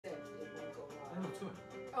No, it's good.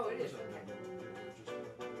 Oh, it is. You're Okay. just good.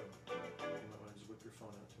 You might want to just whip your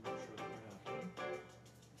phone out to make sure that you're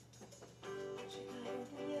happy.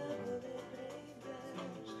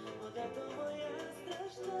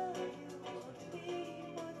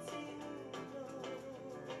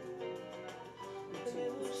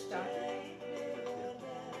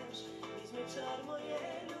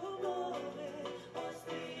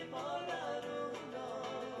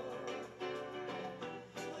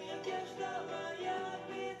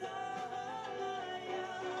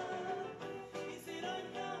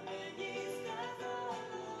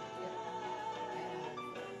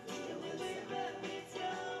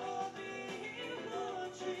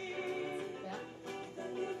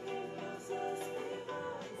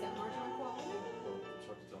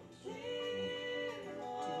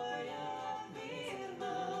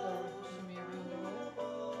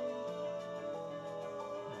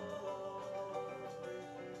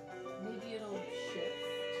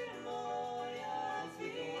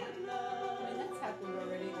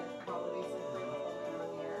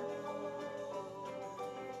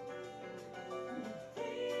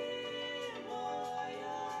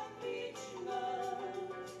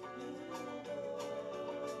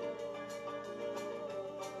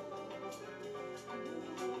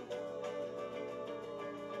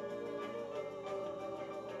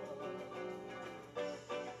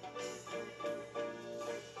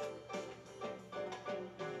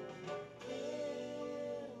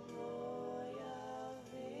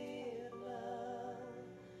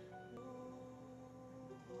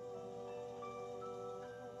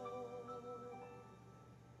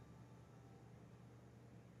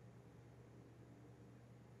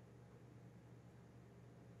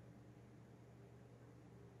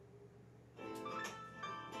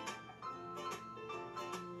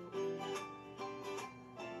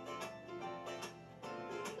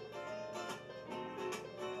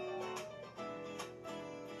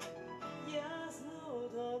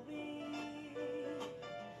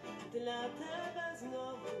 Для тебе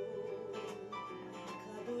знову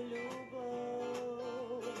кладу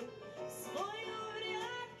любов свою в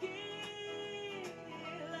рядки,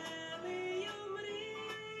 лелею мрію,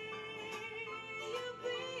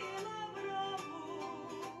 біла брову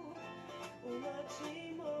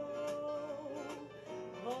уночі, мов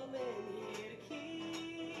гомін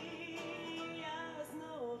гіркий. Я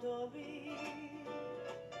знов тобі,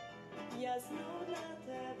 я знов для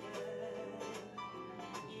тебе.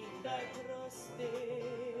 Хай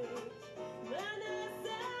простить мене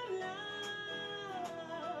земля,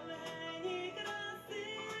 мені краси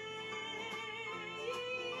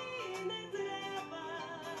не треба,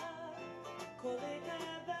 коли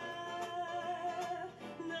тебе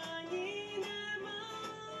на ній нема.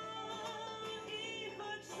 І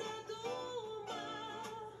хоч задума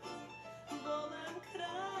болем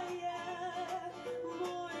крає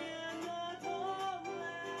моє натомлене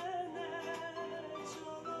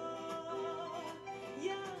чоло.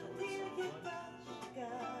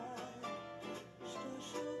 Що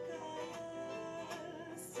шукає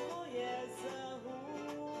своє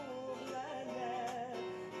загублене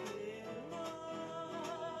крило.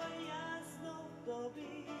 Я знов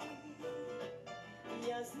тобі,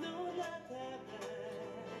 я знов для тебе,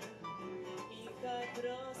 і хай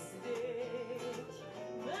простить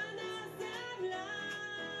мене земля,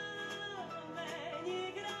 мені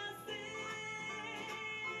краси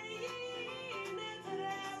не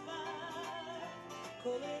треба,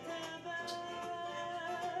 коли тебе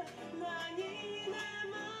на ній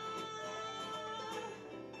нема.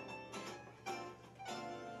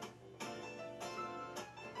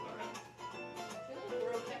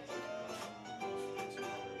 We're okay.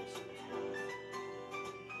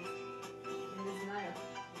 Не знаю.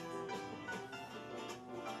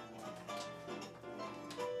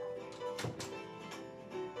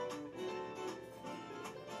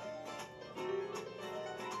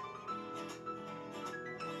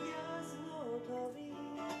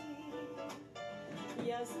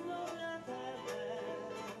 Я знов для тебе,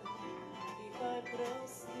 і хай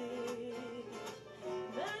простить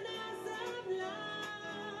мене земля,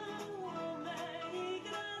 мені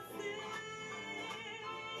краси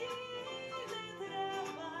не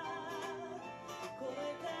треба, коли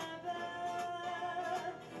тебе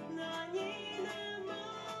на ній нема,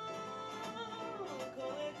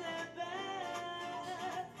 коли тебе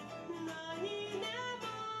на ній нема.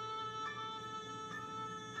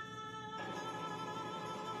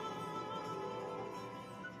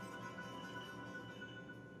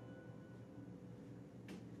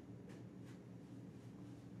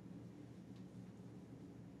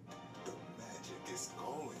 Is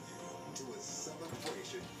calling you to a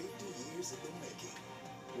celebration 50 years in the making.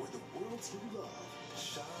 true love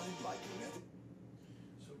shine like never.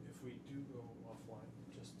 So if we do go offline,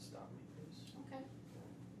 just stop me, please. Okay.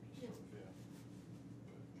 Just Yeah. yeah.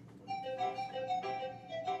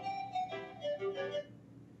 Okay.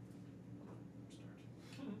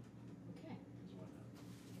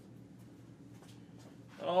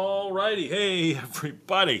 Alrighty, hey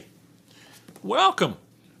everybody, welcome.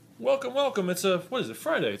 It's what is it?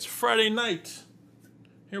 Friday. It's Friday night.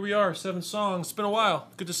 Here we are, 7 songs. It's been a while.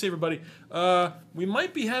 Good to see everybody. We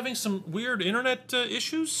might be having some weird internet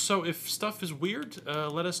issues, so if stuff is weird,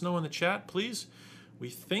 let us know in the chat, please. We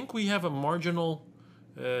think we have a marginal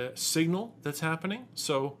signal that's happening,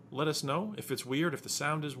 so let us know if it's weird, if the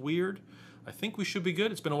sound is weird. I think we should be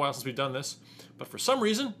good. It's been a while since we've done this, but for some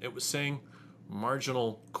reason, it was saying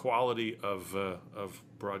marginal quality of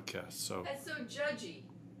broadcast. So That's so judgy.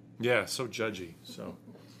 yeah, so judgy. So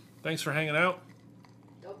thanks for hanging out.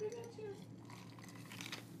 Don't be that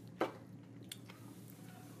too.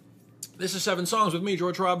 This is 7 songs with me,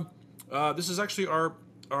 George-Hrab. This is actually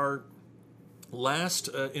our last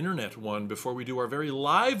internet one before we do our very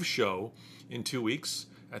live show in 2 weeks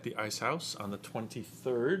at the Ice House on the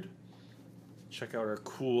 23rd. Check out our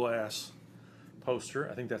cool ass poster.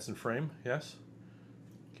 I think that's in frame. Yes.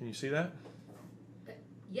 Can you see that?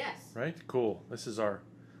 Yes. Right? Cool. This is our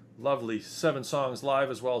lovely 7 songs live,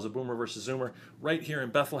 as well as a Boomer versus Zoomer right here in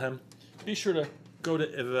Bethlehem. Be sure to go to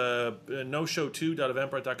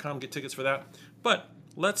noshow2.eventbrite.com, get tickets for that. But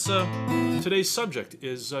let's, today's subject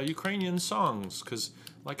is Ukrainian songs, because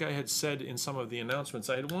like I had said in some of the announcements,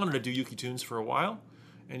 I had wanted to do Yuki tunes for a while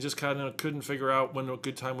and just kind of couldn't figure out when a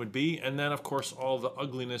good time would be. And then, of course, all the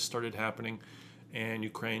ugliness started happening, and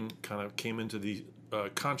Ukraine kind of came into the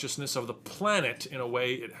consciousness of the planet in a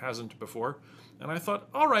way it hasn't before. And I thought,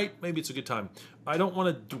 all right, maybe it's a good time. I don't want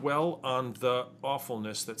to dwell on the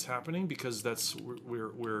awfulness that's happening, because that's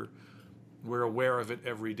we're aware of it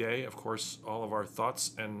every day. Of course, all of our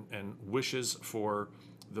thoughts and wishes for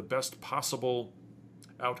the best possible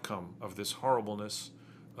outcome of this horribleness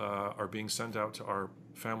are being sent out to our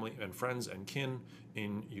family and friends and kin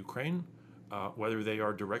in Ukraine, whether they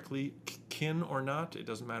are directly kin or not. It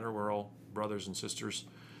doesn't matter. We're all brothers and sisters.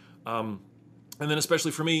 And then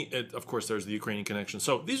especially for me, of course, there's the Ukrainian connection.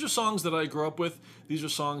 So these are songs that I grew up with. These are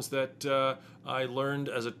songs that I learned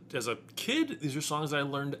as a kid. These are songs that I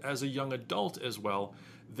learned as a young adult as well.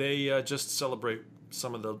 They just celebrate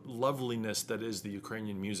some of the loveliness that is the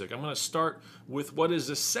Ukrainian music. I'm going to start with what is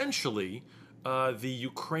essentially the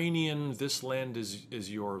Ukrainian "This Land is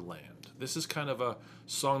Your Land." This is kind of a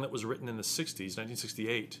song that was written in the 60s,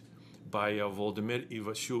 1968, by Volodymyr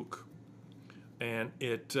Ivashuk. And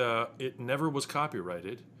it never was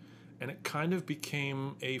copyrighted, and it kind of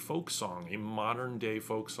became a folk song, a modern day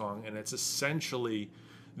folk song, and it's essentially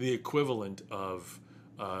the equivalent of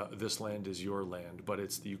 "This Land is Your Land," but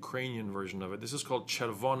it's the Ukrainian version of it. This is called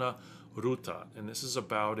Червона Ruta, and this is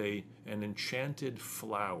about an enchanted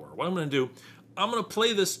flower. What I'm going to do, I'm going to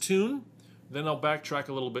play this tune, then I'll backtrack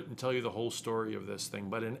a little bit and tell you the whole story of this thing.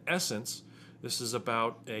 But in essence, this is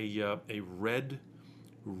about a red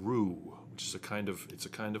rue, which is a kind of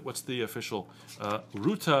what's the official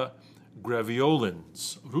Ruta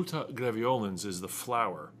graveolens. Ruta graveolens is the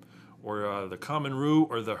flower, or the common rue,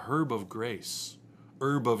 or the herb of grace.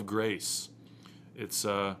 Herb of grace. It's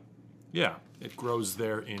it grows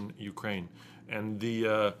there in Ukraine, and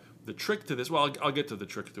the trick to this. Well, I'll get to the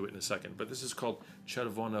trick to it in a second. But this is called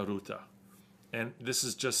Червона Ruta, and this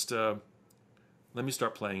is just. Let me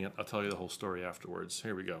start playing it. I'll tell you the whole story afterwards.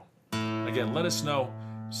 Here we go. Again, let us know.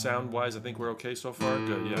 Sound-wise, I think we're okay so far.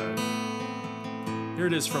 Good, yeah. Here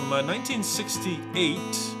it is from 1968.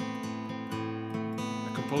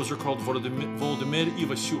 A composer called Volodymyr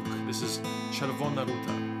Ivashuk. This is Червона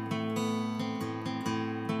Ruta.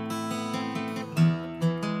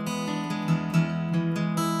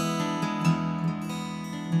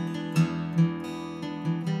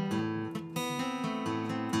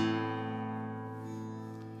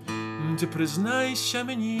 Ти признайся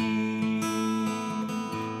мені,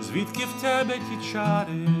 звідки в тебе ті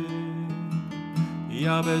чари,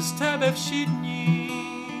 я без тебе всі дні,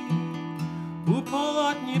 у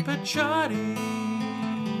полотні печалі,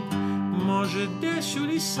 може десь у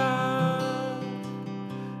лісах,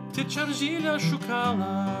 ти чарзіля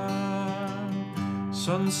шукала,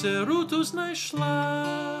 сонце руту знайшла,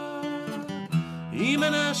 і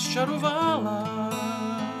мене щарувала.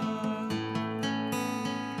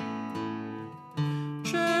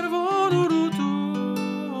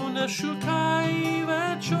 Не шукай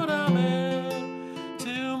вечорами,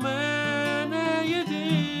 ти у мене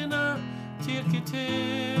єдина, тільки ти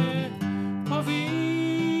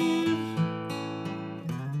повір.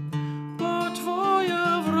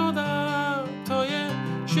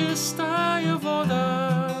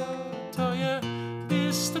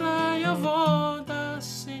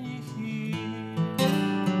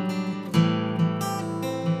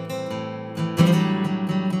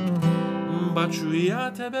 Бачу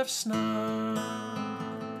я тебе в снах,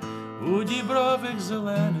 у дібрових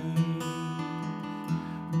зелених,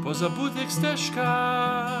 по забутих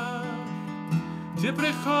стежках, ти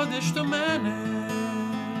приходиш до мене,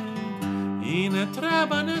 і не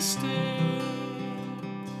треба нести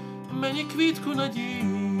мені квітку надії,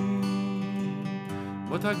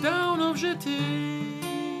 бо так давно вже ти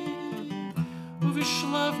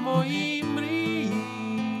увійшла в мої мрії.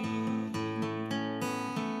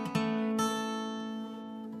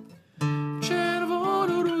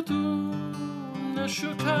 Червону руту не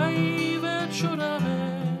шукай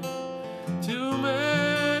вечорами, ти у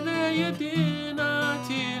мене єдина,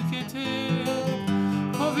 тільки ти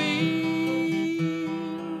повір,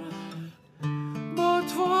 бо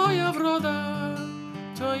твоя врода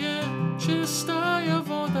то є чистая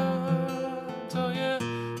вода, то є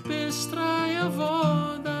бистрая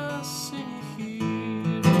вода синіх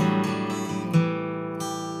гір.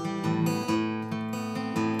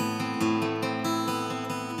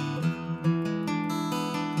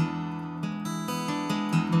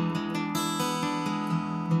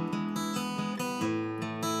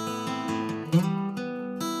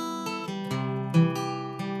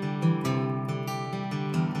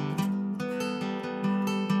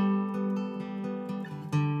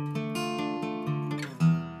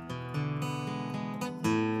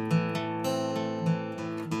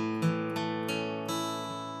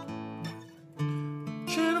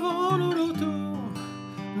 Червону руту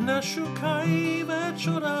не шукай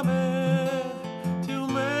вечорами, ти у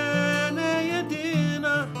мене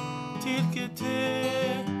єдина, тільки ти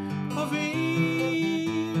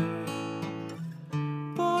повір,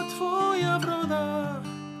 бо твоя врода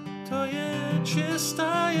то є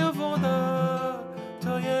чистая вода,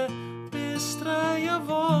 то є бистрая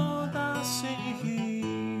вода синіх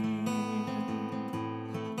гір,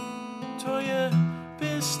 то є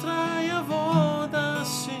бистрая вода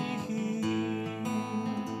синіх гір,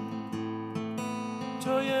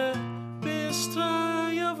 то є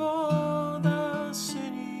бистрая вода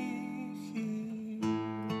синіх гір.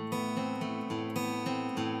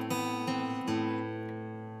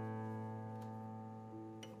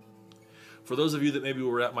 For those of you that maybe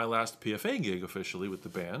were at my last PFA gig officially with the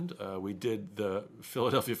band, we did the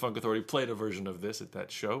Philadelphia Funk Authority played a version of this at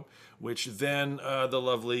that show, which then the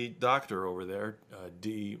lovely doctor over there,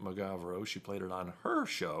 Dee Magavro, she played it on her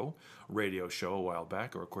show, radio show a while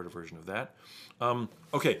back, a recorded version of that.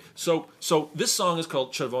 Okay, so this song is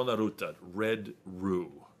called Червона Ruta, Red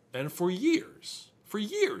Rue. And for years,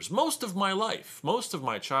 most of my life, most of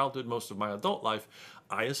my childhood, most of my adult life,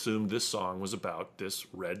 I assumed this song was about this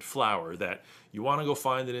red flower that you want to go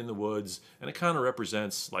find it in the woods, and it kind of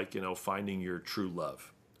represents, like, finding your true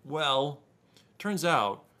love. Well, turns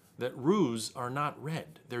out that rues are not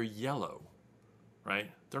red. They're yellow,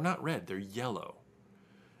 right? They're not red. They're yellow.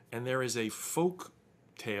 And there is a folk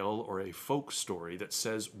tale or a folk story that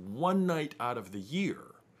says one night out of the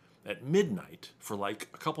year, at midnight, for like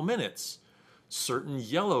a couple minutes, certain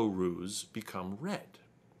yellow rues become red.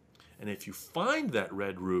 And if you find that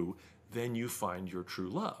red rue, then you find your true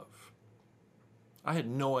love. I had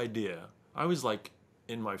no idea. I was like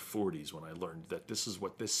in my 40s when I learned that this is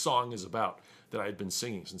what this song is about, that I had been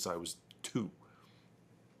singing since I was 2.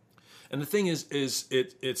 And the thing is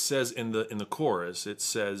it says in the chorus, it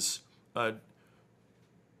says, the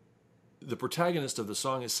protagonist of the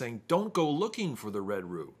song is saying, don't go looking for the red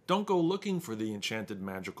rue. Don't go looking for the enchanted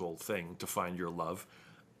magical thing to find your love.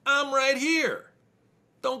 I'm right here.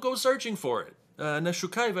 Don't go searching for it.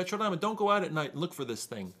 Don't go out at night and look for this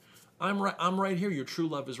thing. I'm right here. Your true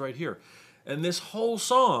love is right here. And this whole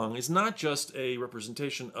song is not just a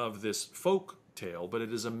representation of this folk tale, but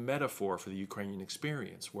it is a metaphor for the Ukrainian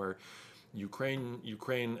experience, where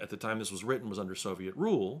Ukraine at the time this was written was under Soviet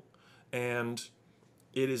rule, and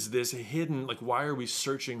it is this hidden, like, why are we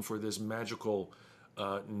searching for this magical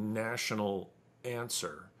national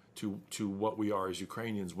answer to what we are as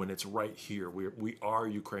Ukrainians when it's right here? We are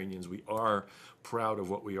Ukrainians. We are proud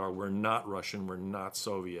of what we are. We're not Russian. We're not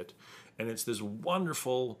Soviet. And it's this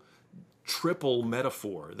wonderful triple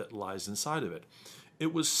metaphor that lies inside of it.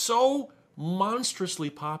 It was so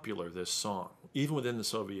monstrously popular, this song, even within the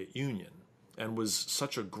Soviet Union, and was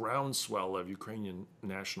such a groundswell of Ukrainian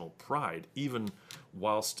national pride, even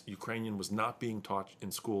whilst Ukrainian was not being taught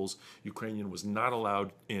in schools, Ukrainian was not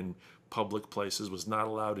allowed in public places, was not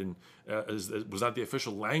allowed in, was not the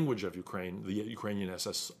official language of Ukraine, the Ukrainian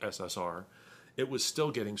SSR. It was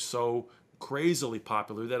still getting so crazily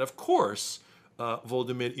popular that, of course,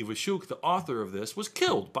 Volodymyr Ivashuk, the author of this, was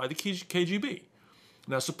killed by the KGB.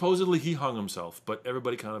 Now, supposedly he hung himself, but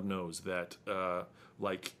everybody kind of knows that,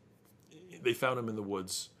 like, they found him in the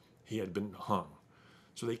woods. he had been hung.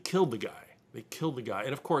 So they killed the guy. They killed the guy.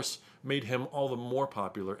 And of course, made him all the more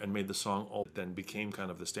popular and made the song all then became kind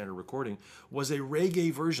of the standard recording, was a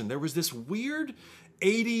reggae version. There was this weird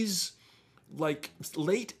 80s, like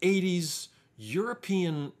late 80s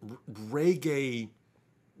European reggae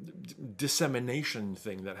dissemination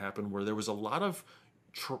thing that happened where there was a lot of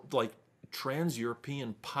like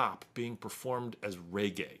trans-European pop being performed as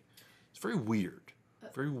reggae. It's very weird.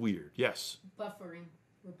 Very weird. Yes. Buffering.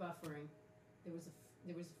 We're buffering. There was a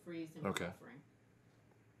freeze and we're buffering.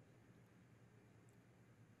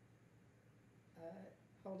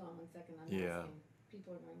 Hold on one second. I'm asking.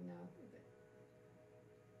 People are going, no.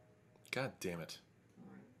 God damn it.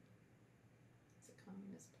 All right. It's a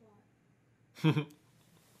communist plot.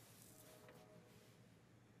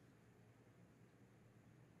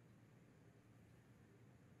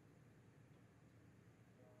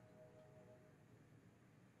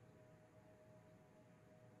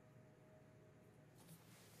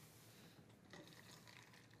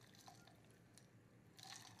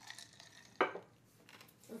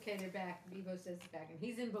 Okay, they're back. Evo says it's back, and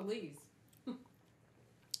he's in Belize.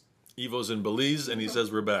 Evo's in Belize, and he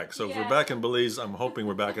says we're back. So if we're back in Belize, I'm hoping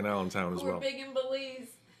we're back in Allentown as well. We're big in Belize.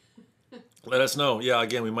 Let us know. Yeah,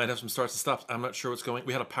 again, we might have some starts and stops. I'm not sure what's going.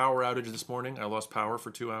 We had a power outage this morning. I lost power for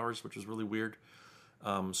 2 hours, which was really weird.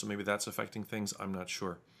 So maybe that's affecting things. I'm not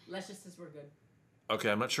sure. Let's just says we're good. Okay,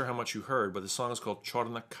 I'm not sure how much you heard, but the song is called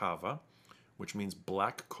Chorna Kava, which means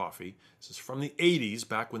black coffee. This is from the 80s,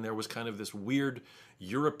 back when there was kind of this weird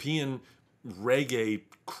European reggae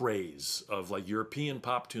craze of like European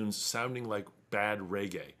pop tunes sounding like bad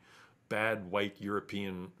reggae, bad white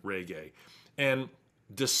European reggae. And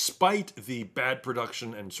despite the bad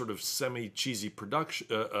production and sort of semi-cheesy production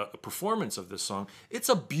performance of this song, it's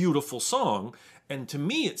a beautiful song. And to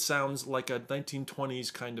me, it sounds like a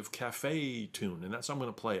 1920s kind of cafe tune, and that's how I'm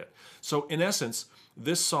going to play it. So in essence,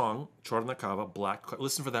 this song, Chorna Kava, black,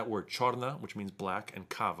 listen for that word, Chorna, which means black, and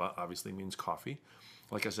Kava obviously means coffee.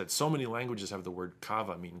 Like I said, so many languages have the word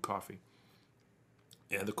Kava mean coffee.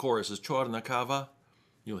 And the chorus is Chorna Kava.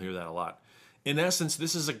 You'll hear that a lot. In essence,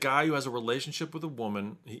 this is a guy who has a relationship with a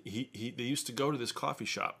woman. They used to go to this coffee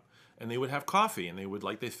shop, and they would have coffee, and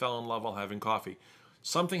they fell in love while having coffee.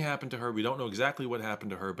 Something happened to her. We don't know exactly what happened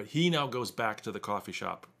to her, but he now goes back to the coffee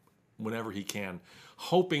shop whenever he can,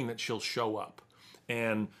 hoping that she'll show up.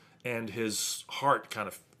 And his heart kind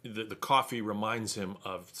of, the coffee reminds him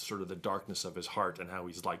of sort of the darkness of his heart and how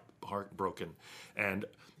he's like heartbroken. And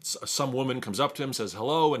some woman comes up to him, says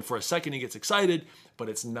hello, and for a second he gets excited, but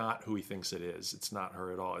it's not who he thinks it is. It's not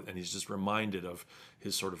her at all. And he's just reminded of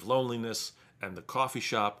his sort of loneliness and the coffee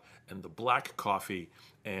shop and the black coffee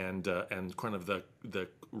and kind of the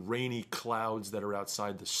rainy clouds that are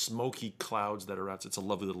outside, the smoky clouds that are outside. It's a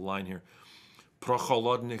lovely little line here.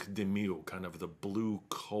 Prokholodnych dymiu, kind of the blue,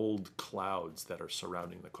 cold clouds that are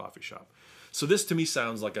surrounding the coffee shop. So this to me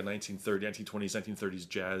sounds like a 1920s, 1930s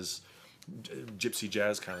jazz, gypsy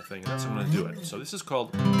jazz kind of thing, and that's how I'm going to do it. So this is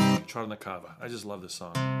called Chorna Kava. I just love this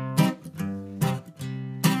song.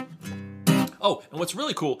 Oh, and what's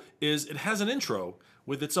really cool is it has an intro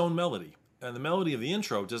with its own melody. And the melody of the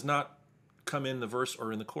intro does not come in the verse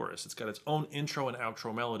or in the chorus. It's got its own intro and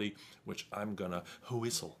outro melody, which I'm going to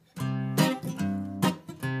whistle.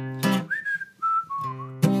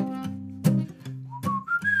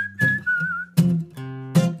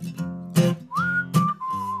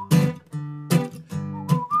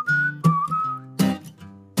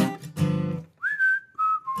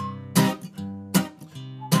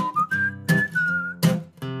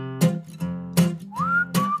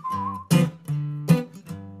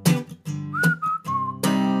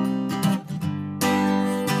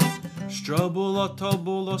 Що було, то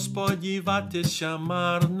було, сподіватися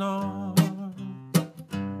марно,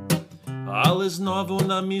 але знову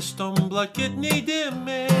на містом блакитні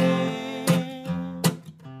дими,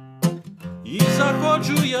 і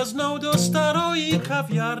заходжу я знов до старої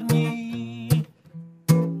кав'ярні,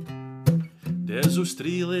 де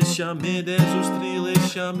зустрілися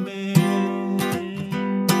ми,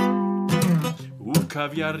 у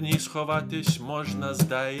кав'ярні сховатись можна,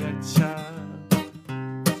 здається,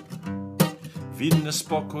 від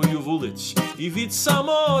неспокою вулиць і від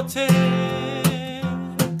самоти.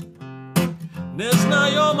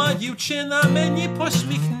 Незнайома дівчина мені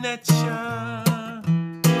посміхнеться.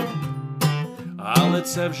 Але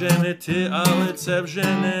це вже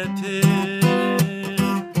не ти,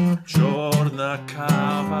 Чорна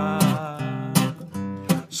кава,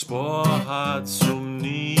 спогад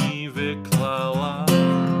сумний виклала.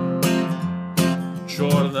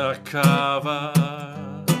 Чорна кава,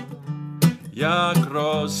 як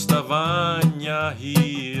розставання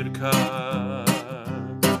гірка.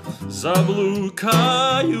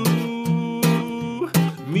 Заблукаю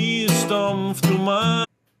містом в туман.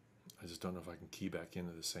 I just don't know if I can key back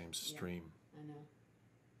into the same stream. I know.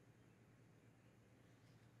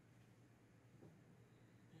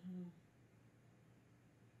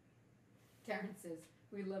 Karen says,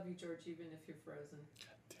 "We love you, George, even if you're frozen."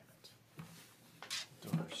 God damn it.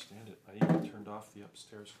 Don't understand it. I even turned off the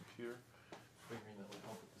upstairs computer, figuring that would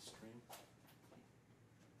help with the stream.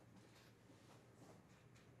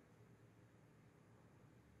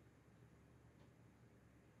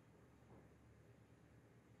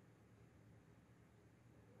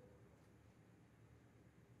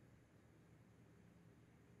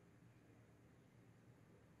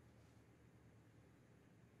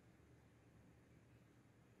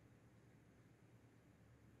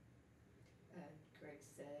 Greg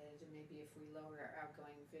said maybe if we lower our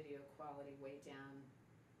outgoing video quality way down,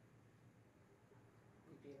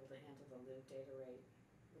 we'd be able to handle the low data rate.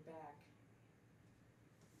 We're back.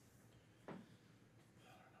 I don't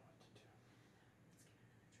know what to do. Let's give it another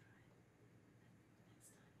try. Next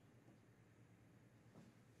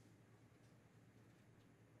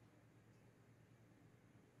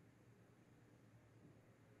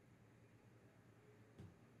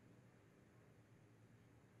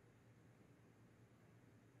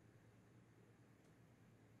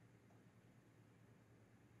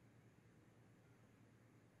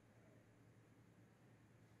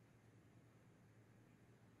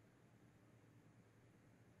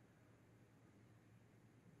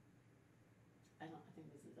time. I think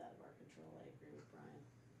this is out of our control. I agree with Brian.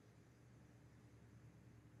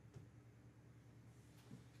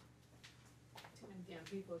 Too many damn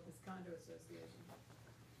people at this condo association.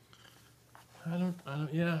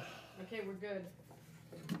 Yeah. Okay, we're good.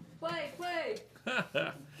 Play!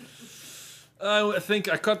 I think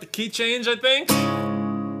I caught the key change, I think.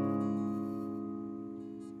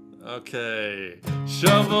 Okay.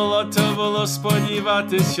 Що було, то було,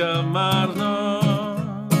 сподіватися марно.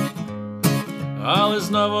 Але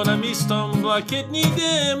знову на містом блакитні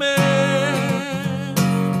дими.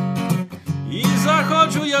 І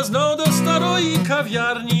заходжу я знов до старої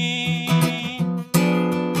кав'ярні.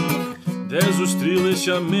 Де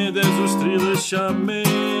зустрілися ми,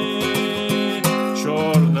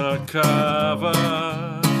 чорна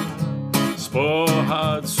кава,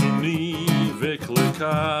 спогад сумний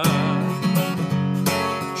виклика.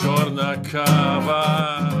 Чорна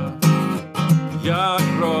кава, як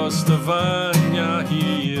розставання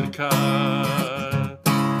гірка.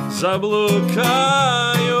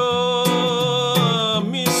 Заблукаю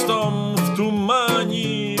містом в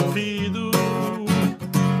тумані піду,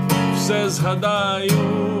 все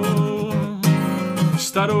згадаю, в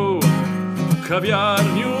стару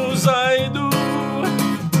кав'ярню зайду.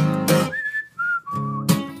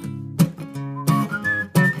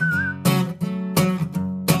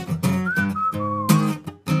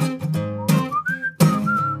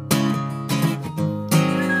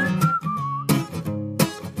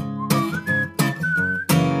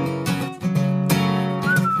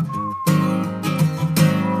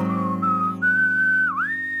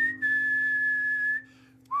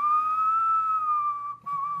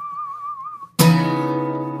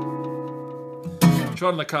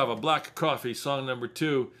 Chorna Kava, Black Coffee, song number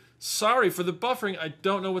 2. Sorry for the buffering. I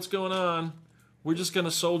don't know what's going on. We're just going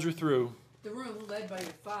to soldier through. The room led by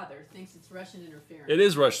your father thinks it's Russian interference. It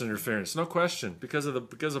is Russian interference, no question, because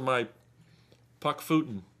of my puck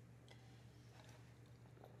footin'.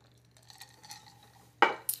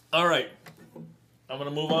 All right, I'm going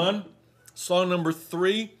to move on. Song number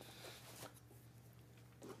 3.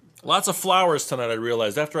 Lots of flowers tonight, I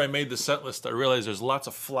realized. After I made the set list, I realized there's lots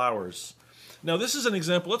of flowers. Now, this is an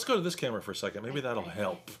example. Let's go to this camera for a second. Maybe that'll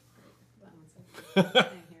help.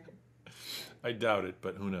 I doubt it,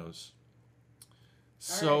 but who knows?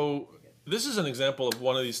 So, this is an example of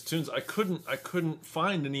one of these tunes. I couldn't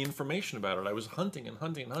find any information about it. I was hunting and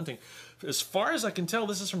hunting and hunting. As far as I can tell,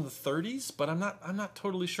 this is from the 30s, but I'm not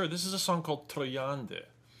totally sure. This is a song called Troyandih.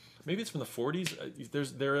 Maybe it's from the 40s.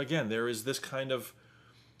 There is this kind of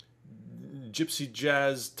gypsy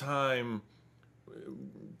jazz time,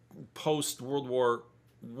 post World War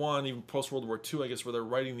I, even post World War II, I guess, where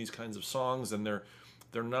they're writing these kinds of songs, and they're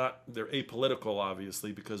apolitical,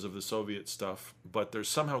 obviously, because of the Soviet stuff, but they're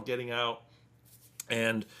somehow getting out.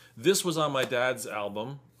 And this was on my dad's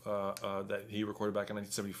album that he recorded back in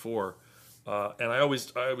 1974. And I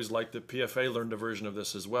always liked it. PFA learned a version of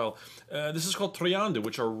this as well. This is called Troyandih,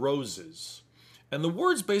 which are roses. And the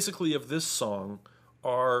words basically of this song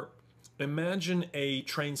are, imagine a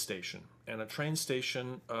train station. and a train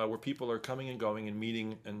station where people are coming and going and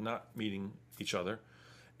meeting and not meeting each other.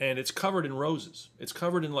 And it's covered in roses. It's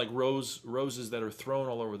covered in like roses that are thrown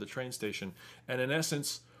all over the train station. And in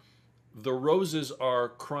essence, the roses are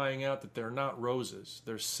crying out that they're not roses.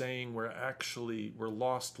 They're saying we're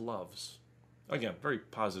lost loves. Again, very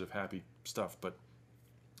positive, happy stuff. But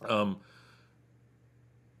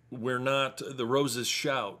we're not, the roses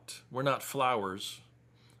shout, we're not flowers.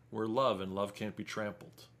 We're love, and love can't be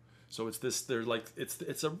trampled. So it's this, they're like, it's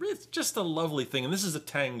just a lovely thing. And this is a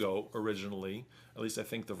tango originally. At least I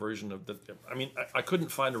think the version of the, I mean, I couldn't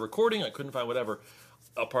find a recording. I couldn't find whatever,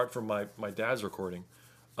 apart from my dad's recording.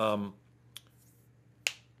 But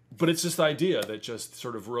it's this idea that just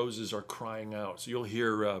sort of roses are crying out. So you'll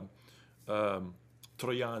hear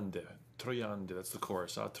Troyandih, that's the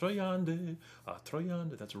chorus. Troyandih,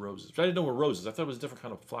 that's roses. I didn't know what roses. I thought it was a different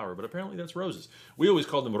kind of flower, but apparently that's roses. We always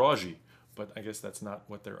called them roji, but I guess that's not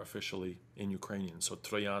what they're officially in Ukrainian. So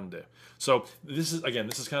Troyandih. So this is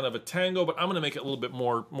kind of a tango, but I'm going to make it a little bit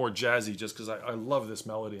more jazzy just because I love this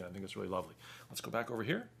melody and I think it's really lovely. Let's go back over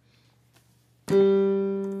here.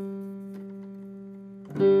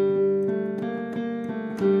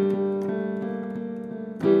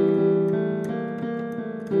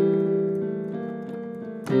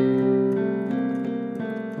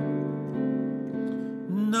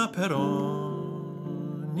 Na peronie,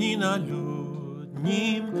 na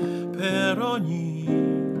люднім пероні,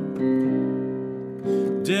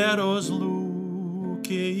 де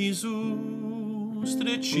розлуки і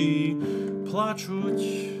зустрічі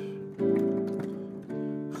плачуть,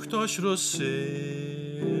 хтось розсипав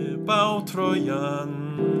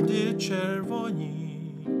троянди червоні,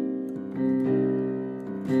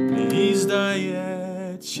 і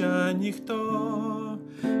здається, ніхто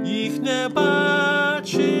їх не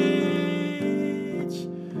бачить.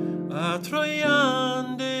 А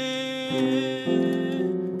троянди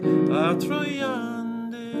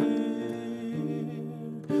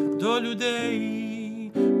до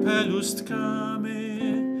людей пелюстками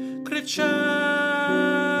кричать: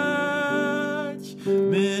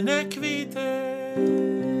 ми не квіти,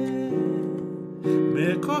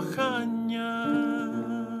 ми кохання,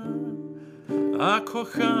 а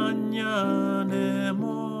кохання не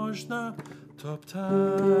можна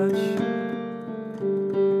топтать.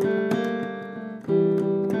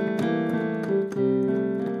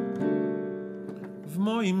 В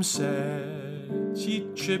моїм серці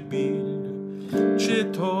чи біль, чи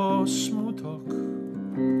то смуток,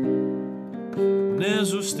 не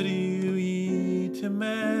зустрів і ти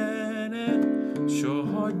мене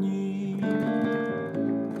сьогодні.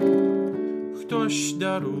 Хтось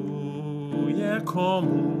дарує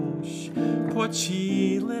комусь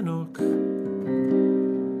поцілунок,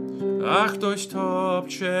 а хтось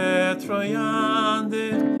топче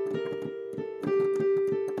троянди.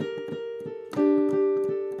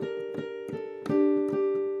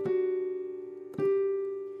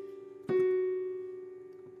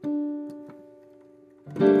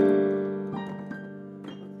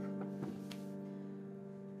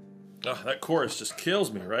 Oh, that chorus just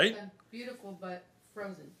kills me, right? Beautiful, but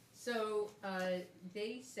frozen. So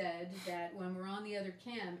they said that when we're on the other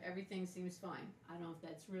cam, everything seems fine. I don't know if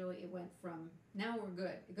that's really, it went from, now we're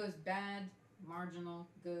good. It goes bad, marginal,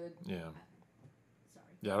 good. Yeah.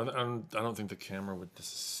 Sorry. Yeah, I don't think the camera would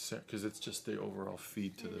necessarily, because it's just the overall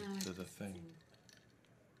feed to the thing.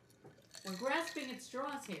 We're grasping at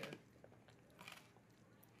straws here.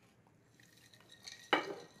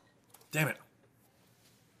 Damn it.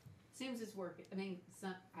 Seems it's working. I mean, it's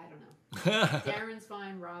not, I don't know. Darren's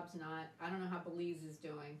fine, Rob's not. I don't know how Belize is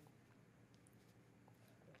doing.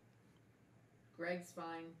 Greg's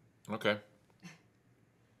fine. Okay.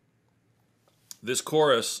 This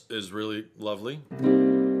chorus is really lovely.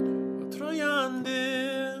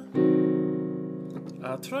 Troyandih,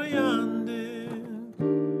 Troyandih,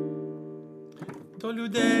 до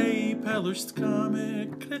людей пелюстками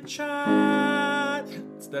кричать.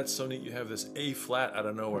 That's so neat. You have this A flat out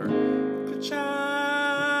of nowhere. Кричать.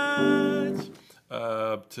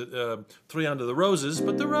 Troyandih, the roses,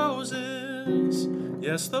 but the roses,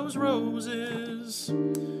 yes, those roses,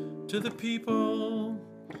 to the people,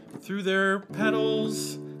 through their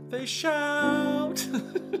petals, they shout.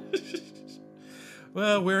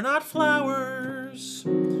 Well, we're not flowers,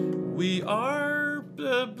 we are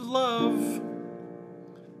love.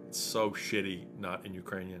 It's so shitty, not in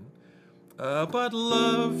Ukrainian. But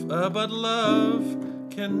love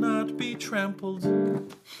cannot be trampled.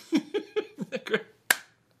 Great.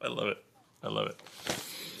 I love it. I love it.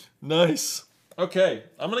 Nice. Okay,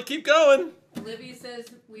 I'm gonna keep going. Olivia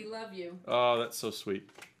says we love you. Oh, that's so sweet.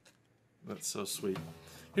 That's so sweet.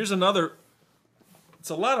 Here's another. It's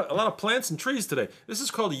a lot of plants and trees today. This is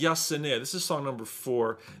called Yasenih. This is song number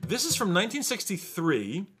 4. This is from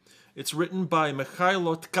 1963. It's written by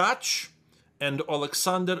Mikhailo Tkach and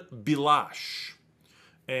Alexander Bilash.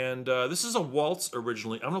 And this is a waltz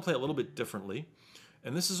originally. I'm going to play it a little bit differently.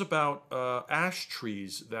 And this is about ash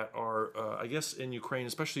trees that are, I guess, in Ukraine,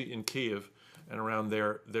 especially in Kyiv and around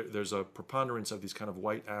there, there's a preponderance of these kind of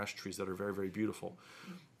white ash trees that are very, very beautiful.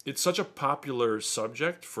 It's such a popular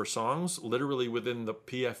subject for songs, literally within the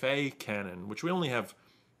PFA canon, which we only have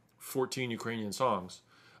 14 Ukrainian songs.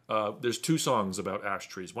 There's 2 songs about ash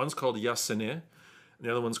trees. One's called Yasenih, and the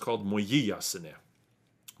other one's called Moyi Yasenih.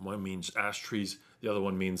 One means ash trees, the other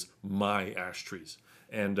one means my ash trees.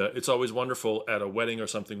 And it's always wonderful at a wedding or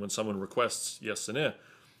something when someone requests Yasenih,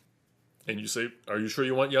 and you say, are you sure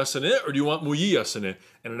you want Yasenih, or do you want Moyi Yasenih?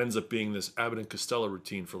 And it ends up being this Abbott and Costello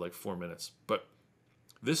routine for like 4 minutes. But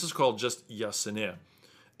this is called just Yasenih.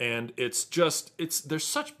 And there's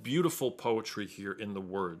such beautiful poetry here in the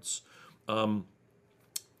words.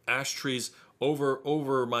 Ash trees,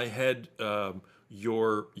 over my head,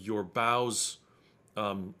 your boughs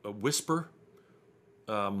whisper,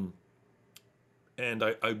 and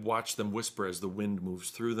I watch them whisper as the wind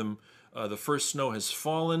moves through them. The first snow has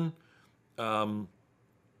fallen. As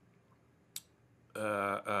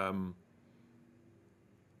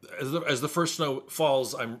the first snow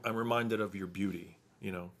falls, I'm reminded of your beauty.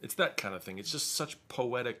 You know, it's that kind of thing. It's just such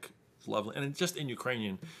poetic, lovely, and just in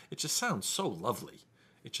Ukrainian, it just sounds so lovely.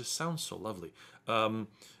 It just sounds so lovely.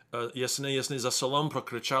 Ясени, ясени, за селом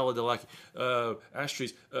прокричали далекі. Ash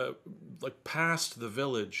trees, like past the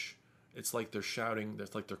village, it's like they're shouting.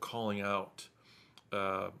 It's like they're calling out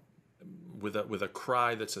with a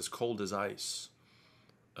cry that's as cold as ice.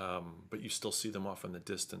 But you still see them off in the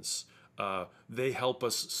distance. They help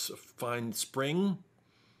us find spring.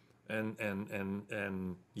 And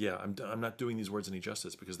yeah, I'm not doing these words any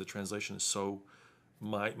justice because the translation is so.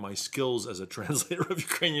 My skills as a translator of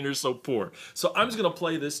Ukrainian are so poor. So I'm just going to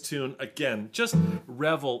play this tune again. Just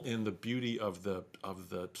revel in the beauty of the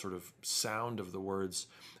sort of sound of the words,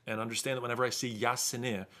 and understand that whenever I see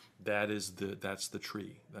Yasenih, that's the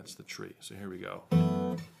tree. That's the tree. So here we go.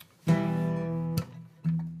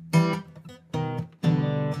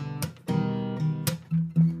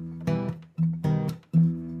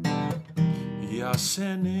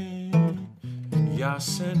 Yasenih,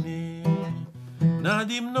 Yasenih.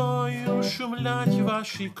 Наді мною шумлять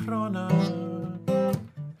ваші крона,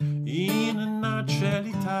 і неначе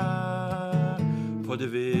літа,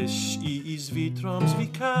 подивись і із вітром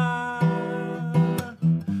звіка.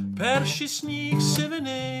 Перший сніг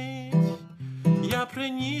сивенить, я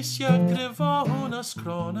приніс, як тривогу на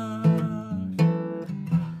скронах.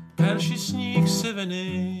 Перший сніг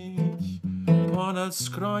сивенить, понад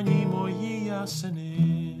скроні мої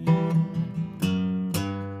ясени.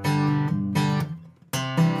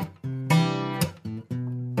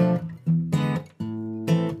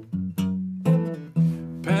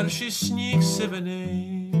 Перший сніг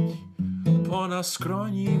сивенить, понад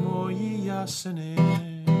скроні мої ясени.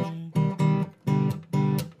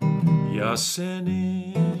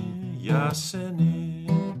 Ясени, ясени,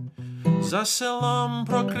 за селом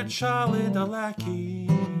прокричали далекі,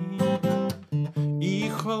 і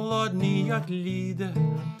холодні, як лід,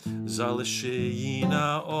 залиши її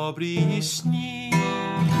на обрії сніг.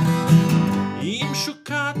 Їм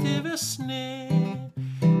шукати весни,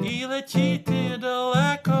 і летіти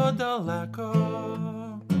далеко-далеко,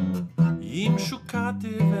 їм шукати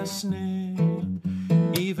весни,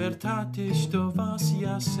 і вертатись до вас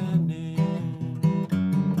ясени.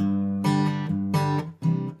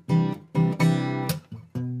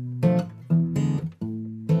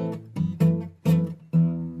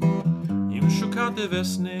 Їм шукати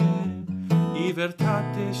весни, і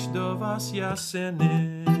вертатись до вас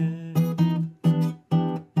ясени.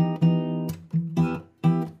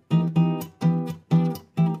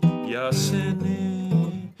 Ясени,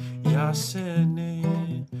 ясени,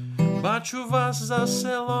 бачу вас за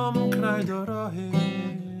селом край дороги,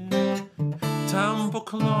 там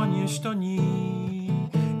поклонюсь до ній,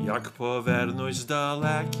 як повернусь з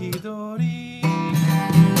далекі доріг.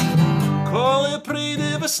 Коли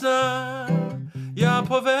прийде весна, я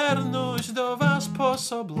повернусь до вас по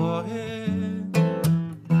соблоги,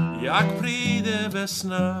 як прийде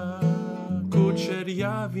весна,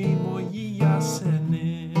 кучеряві мої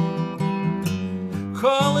ясени.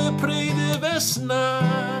 Коли прийде весна,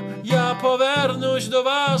 я повернусь до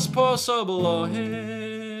вас по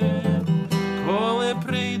соблоги. Коли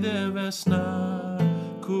прийде весна,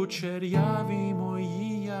 кучеряві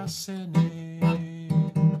мої ясени.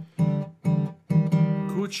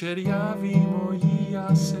 Czerwiawi moi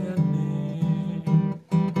Yasenih.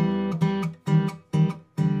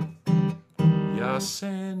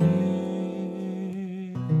 Yasenih.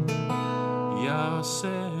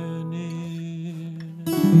 Yasenih.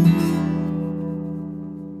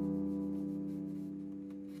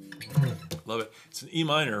 Love it. It's an E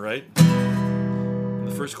minor, right? And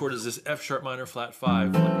the first chord is this F sharp minor flat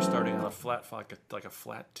 5, like we're starting on a flat 5, like a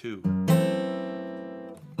flat 2.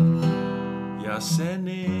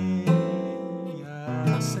 Yasenih,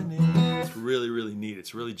 Yasenih. It's really, really neat.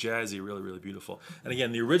 It's really jazzy, really, really beautiful. And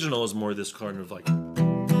again, the original is more this kind of like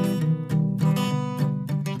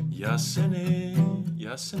Yasenih,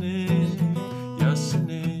 Yasenih,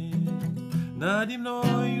 Yasenih. Наді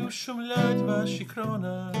мною шумлять ваші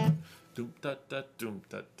крона. In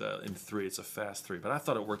 3, it's a fast 3, but I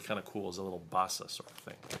thought it worked kind of cool as a little bossa sort of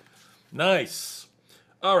thing. Nice.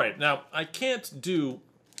 All right, now I can't do.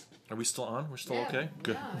 Are we still on? We're still okay?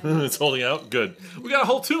 Good. Yeah. It's holding out? Good. We got a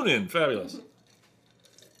whole tune in. Fabulous.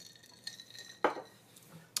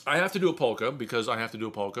 I have to do a polka because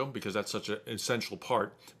that's such an essential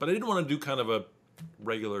part. But I didn't want to do kind of a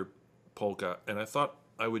regular polka, and I thought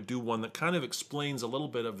I would do one that kind of explains a little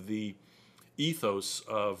bit of the ethos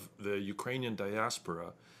of the Ukrainian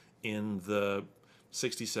diaspora in the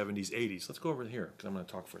 60s, 70s, 80s. Let's go over here because I'm going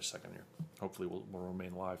to talk for a second here. Hopefully we'll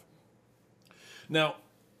remain live. Now,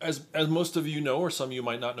 as most of you know, or some of you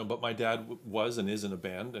might not know, but my dad was and is in a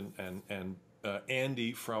band, and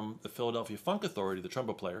Andy from the Philadelphia Funk Authority, the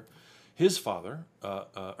trumpet player, his father,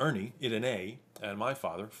 Ernie, Irene, and my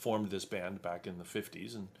father formed this band back in the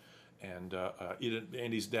 50s, and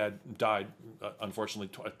Andy's dad died, unfortunately,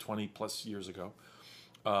 20 plus years ago.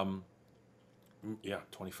 25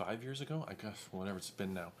 years ago, I guess, whatever it's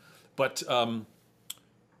been now. But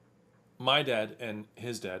my dad and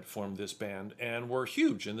his dad formed this band and were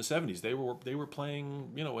huge in the 70s. They were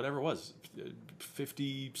playing, whatever it was,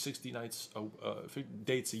 50, 60 nights,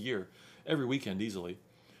 dates a year, every weekend easily.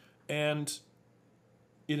 And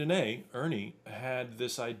Irene, Ernie, had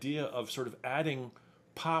this idea of sort of adding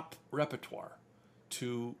pop repertoire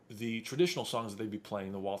to the traditional songs that they'd be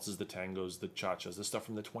playing, the waltzes, the tangos, the cha-chas, the stuff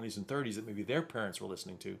from the 20s and 30s that maybe their parents were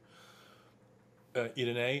listening to.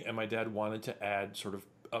 Irene and my dad wanted to add sort of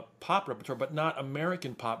a pop repertoire, but not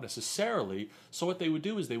American pop necessarily. So what they would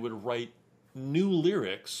do is they would write new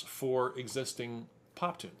lyrics for existing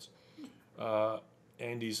pop tunes.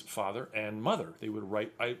 Andy's father and mother, they would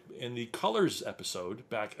write, in the Colors episode,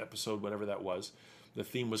 whatever that was, the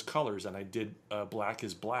theme was Colors, and I did Black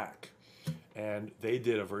is Black. And they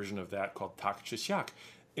did a version of that called Tak czy Siak.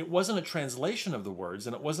 It wasn't a translation of the words,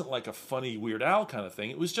 and it wasn't like a funny Weird Al kind of thing.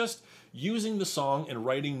 It was just using the song and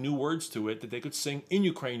writing new words to it that they could sing in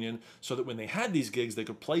Ukrainian so that when they had these gigs, they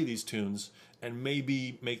could play these tunes and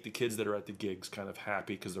maybe make the kids that are at the gigs kind of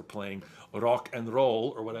happy because they're playing rock and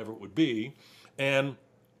roll or whatever it would be. And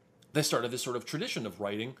they started this sort of tradition of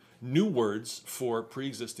writing new words for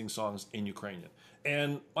pre-existing songs in Ukrainian.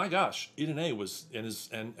 And my gosh, Irene was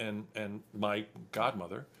and my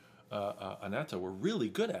godmother, Aneta, were really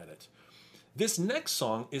good at it. This next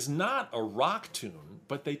song is not a rock tune,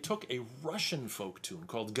 but they took a Russian folk tune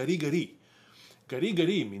called Gori Gori. Gori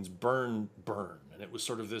Gori means burn, burn, and it was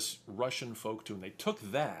sort of this Russian folk tune. They took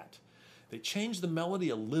that, they changed the melody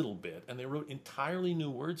a little bit, and they wrote entirely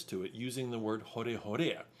new words to it using the word Horih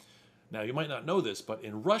Horih. Now, you might not know this, but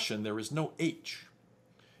in Russian, there is no H.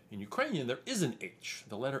 In Ukrainian, there is an H.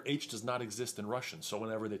 The letter H does not exist in Russian. So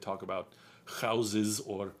whenever they talk about houses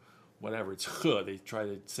or whatever, it's h. They try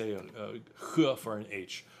to say a h for an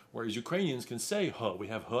H. Whereas Ukrainians can say h. We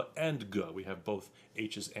have h and g. We have both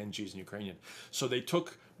H's and G's in Ukrainian. So they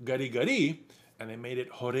took Gori Gori and they made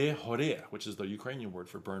it Horih Horih, which is the Ukrainian word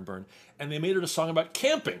for burn, burn. And they made it a song about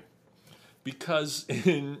camping. Because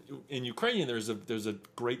in Ukrainian, there's a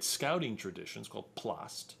great scouting tradition. It's called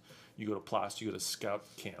Plast. You go to Plast, you go to scout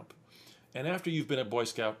camp. And after you've been a Boy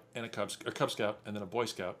Scout and a Cub Scout and then a Boy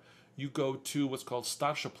Scout, you go to what's called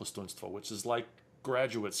Starshe Plastunstvo, which is like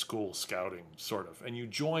graduate school scouting, sort of. And you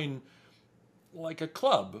join like a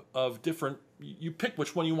club of different, you pick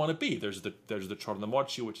which one you want to be. There's the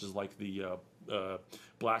Chorna, which is like the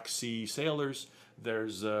Black Sea sailors.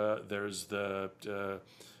 There's the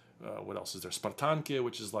what else is there? Spartanke,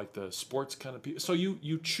 which is like the sports kind of people. So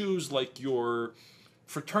you choose like your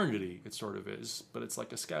fraternity, it sort of is, but it's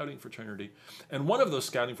like a scouting fraternity. And one of those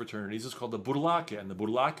scouting fraternities is called the Burlake, and the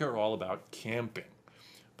Burlake are all about camping.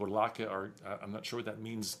 Burlake are, I'm not sure what that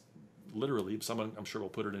means literally, someone I'm sure will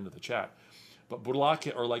put it into the chat, but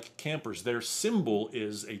Burlake are like campers. Their symbol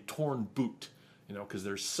is a torn boot, You know, because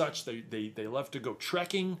they love to go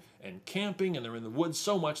trekking and camping, and they're in the woods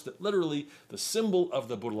so much that literally the symbol of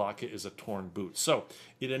the burlaka is a torn boot. So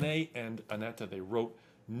Irene and Aneta, they wrote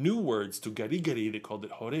new words to Gari Gari. They called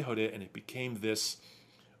it Horih Horih, and it became this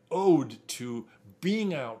ode to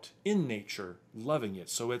being out in nature, loving it.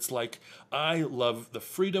 So it's like, I love the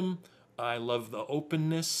freedom, I love the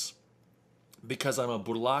openness, because I'm a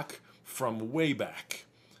burlak from way back.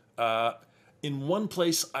 In one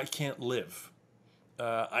place I can't live.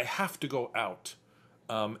 I have to go out,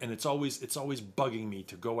 and it's always bugging me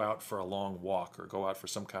to go out for a long walk or go out for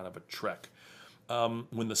some kind of a trek.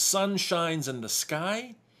 When the sun shines in the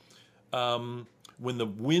sky, when the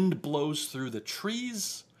wind blows through the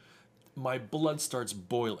trees, my blood starts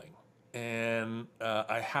boiling, and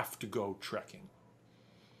I have to go trekking.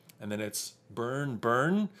 And then it's burn,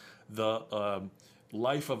 burn, the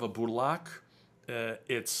life of a burlak.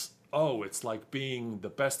 It's like being the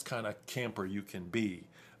best kind of camper you can be.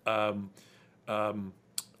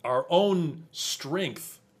 Our own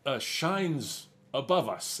strength shines above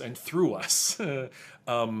us and through us.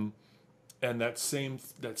 And that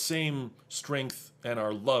same strength and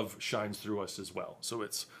our love shines through us as well. So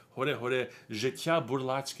it's Horih Horih, Życia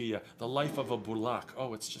burlackie, the life of a burlak.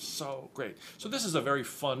 Oh, it's just so great. So this is a very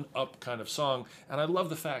fun, up kind of song, and I love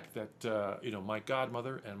the fact that my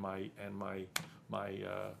godmother and my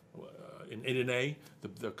in Irene,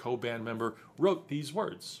 the co-band member, wrote these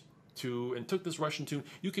words and took this Russian tune.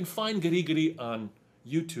 You can find Gari Gari on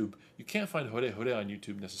YouTube. You can't find Horih Horih on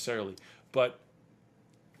YouTube necessarily, but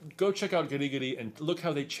go check out Gari Gari and look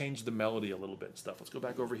how they changed the melody a little bit and stuff. Let's go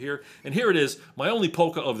back over here. And here it is, my only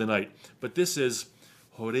polka of the night. But this is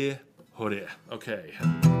Horih Horih. Okay.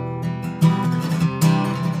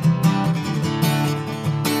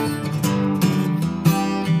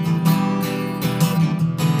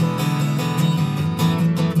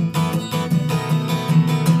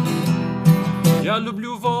 Я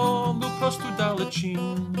люблю воду просто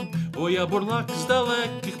далечінь, бо я бурлак з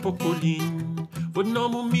далеких поколінь. В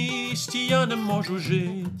одному місті я не можу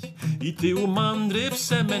жить, іти у мандри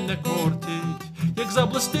все мене кортить. Як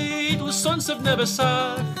заблистить лиш сонце в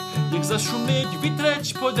небесах, як зашумить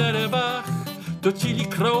вітрець по деревах, то тілі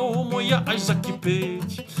кров моя аж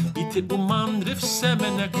закипить, іти у мандри все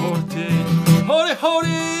мене кортить. Горі,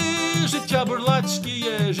 горі, життя бурлацьке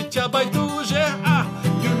є, життя байдуже,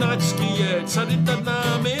 юнацьке є, царита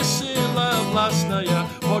нами сила власная,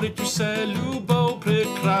 горить усе любов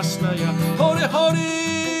прекрасная. Горі,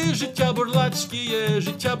 горі, життя бурлацьке є,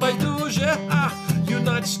 життя байдуже,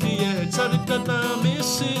 юнацьке є, царита нами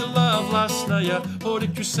сила власная,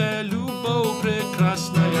 горить усе любов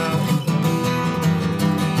прекрасная.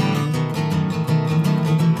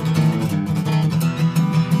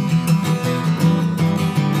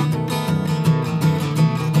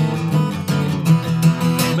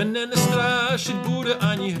 Мене не страшить буря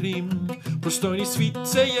ані грім, просторний світ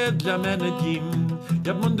це є для мене дім.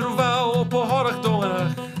 Я б мандрував по горах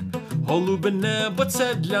долинах, голубе небо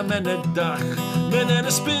це для мене дах. Мене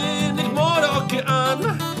не спинить море,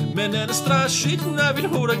 океан, мене не страшить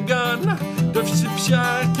навіть ураган. До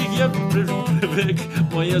всяких я привик,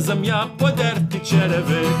 моя земля подертий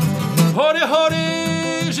черевик. Горі,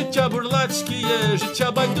 горі, життя бурлацьке є,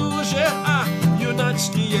 життя байдуже,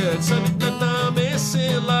 юнацьке є, це від нами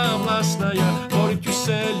сила власная, горить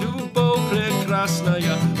усе любов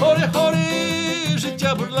прекрасная. Горі, горі,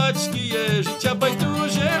 життя бурлацьке є, життя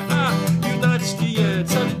байдуже, юнацьке є,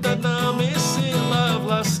 це від нами сила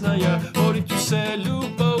власная, горить усе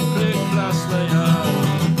любов прекрасная.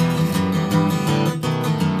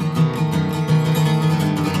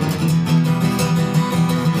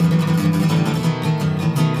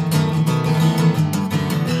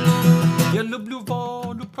 Я люблю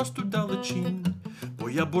воду просто далечінь, бо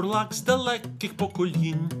я бурлак з далеких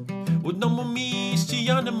поколінь. В одному місті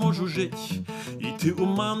я не можу жить, іти у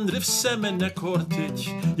мандри все мене кортить.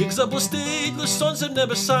 Як заблистить лиш сонце в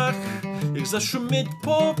небесах, як зашумить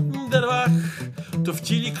по деревах, то в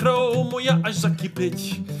тілі кров моя аж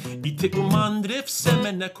закипить. Іти у мандри все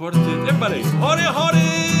мене кортить. Everybody! Горі,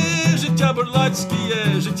 горі, життя бурлацьке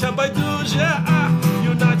є, життя байдуже,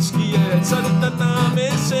 юнацьке є, царита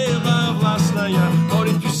нами сила власная,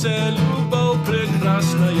 горить усе любов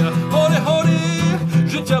прекрасная. Горі, горі,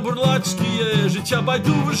 життя бурлацьке є, життя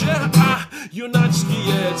байдуже, юнацьке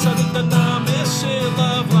є, царита нами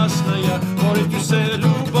сила власная, горить усе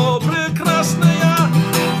любов прекрасная.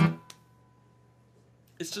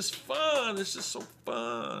 It's just fun. It's just so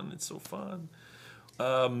fun. It's so fun.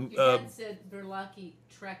 Your dad said Burlaki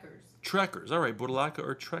trekkers. Trekkers. All right, Burlaka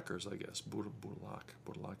or trekkers, I guess.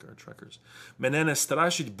 Burlaka or trekkers. Мене не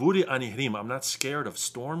страшить бурі ані грім. I'm not scared of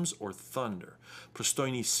storms or thunder.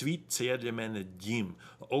 Простойний світ – це є для мене дім.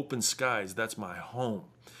 Open skies, that's my home.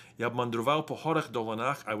 Я б мандрував по горах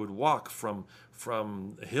долинах. I would walk from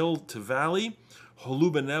hill to valley.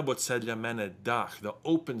 Голубе небо – це для мене дах. The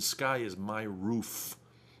open sky is my roof.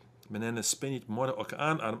 Мене не спинить море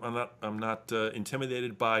океан. I'm not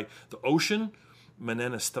intimidated by the ocean. Мене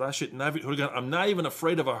не страшить навіть huragan. I'm not even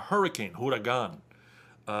afraid of a hurricane, huragan.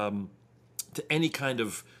 To any kind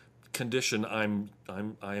of condition, I'm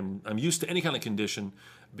used to any kind of condition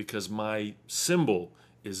because my symbol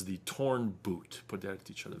is the torn boot.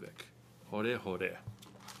 Poderti človek. Hore, hore.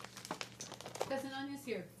 Cousin Anya's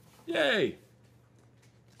here. Yay!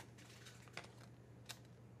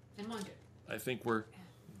 And Manja. I think we're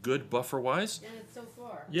good buffer-wise. Yeah, it's so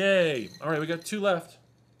far. Yay! All right, we got 2 left.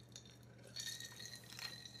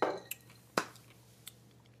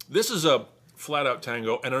 This is a flat-out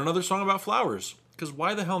tango and another song about flowers, because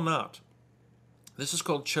why the hell not? This is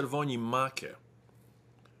called Червоні маки.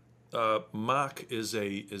 Mak is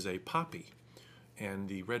a poppy, and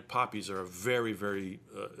the red poppies are a very, very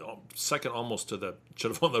second almost to the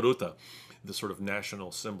Червона Ruta, the sort of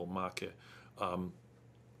national symbol Makih.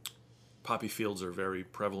 Poppy fields are very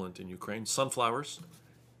prevalent in Ukraine. Sunflowers,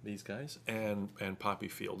 these guys, and poppy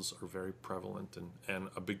fields are very prevalent and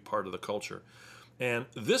a big part of the culture. And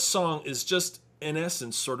this song is just, in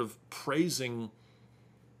essence, sort of praising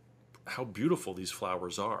how beautiful these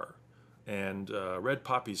flowers are. And red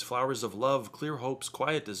poppies, flowers of love, clear hopes,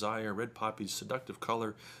 quiet desire, red poppies, seductive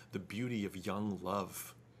color, the beauty of young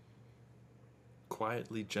love.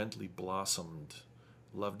 Quietly, gently blossomed.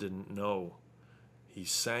 Love didn't know. He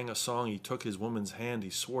sang a song, he took his woman's hand,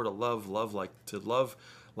 he swore to love like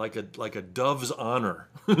a dove's honor.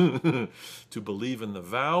 To believe in the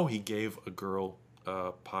vow, he gave a girl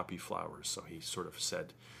poppy flowers. So he sort of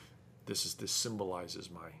said, this symbolizes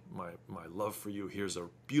my love for you. Here's a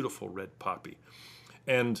beautiful red poppy.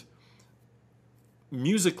 And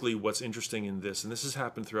musically, what's interesting in this, and this has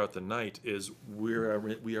happened throughout the night, is we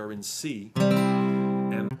are in C,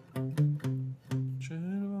 and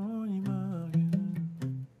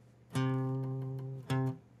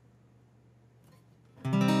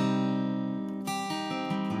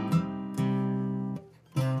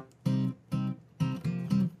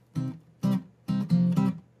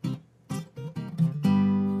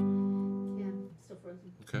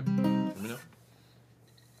okay, let me know.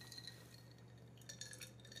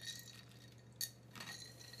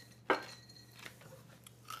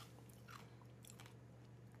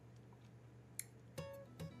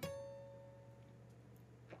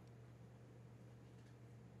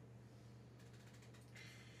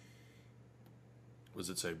 Was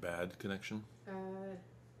it say bad connection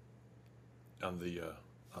on the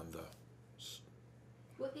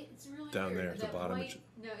Well, it's really down weird. there at the That bottom? white-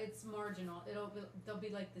 no, it's marginal. There'll be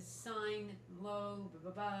like the sign low, blah,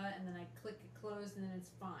 blah, blah, and then I click it closed, and then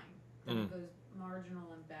it's fine. Then it goes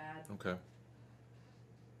marginal and bad. Okay.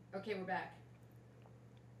 Okay, we're back.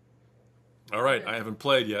 All right, I haven't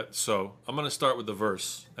played yet, so I'm going to start with the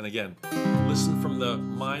verse. And again, listen from the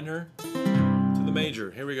minor to the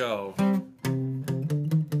major. Here we go.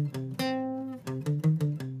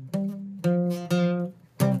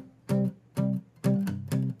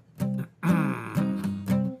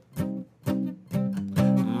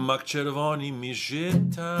 Мак червоні між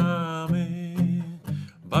житами,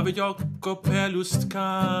 бавить око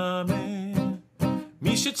пелюстками,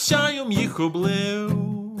 місяцяєм їх облив,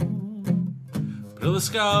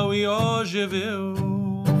 приласкав і оживив.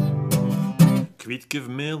 Квітки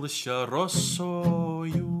вмилися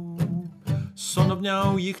росою, сон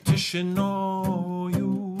обняв їх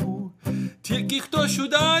тишиною. Тільки хтось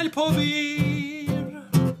удаль повір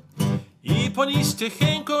і поніс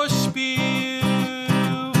тихенько спів.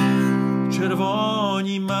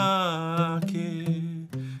 Червоні маки,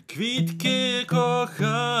 квітки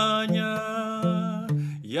кохання,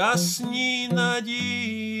 ясні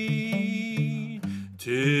надії,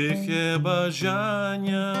 тихе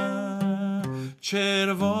бажання.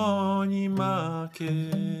 Червоні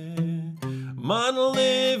маки,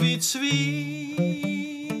 манливий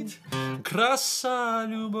цвіт, краса,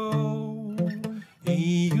 любов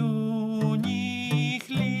і юні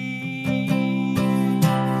хліб.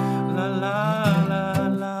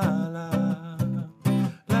 Ла-ла-ла-ла-ла,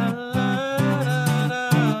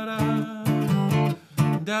 ла-ла-ла-ла-ла,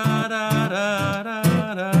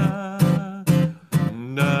 да-да-да-да-да,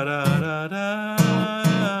 да-да-да-да.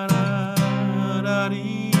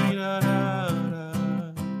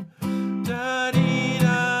 Daddy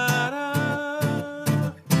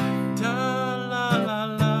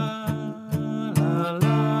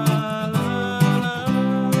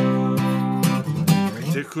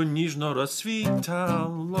тихо, ніжно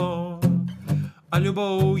розсвітало, а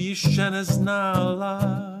любов іще не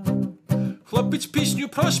знала. Хлопець пісню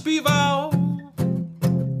проспівав,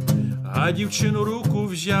 а дівчину руку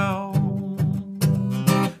взяв.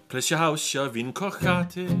 Присягався він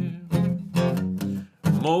кохати,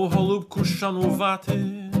 мов голубку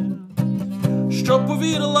шанувати, що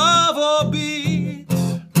повірила в обід,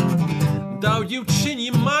 дав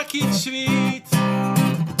дівчині маки цвіт.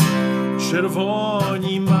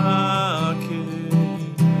 Червоні маки,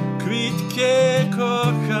 квітки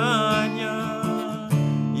кохання,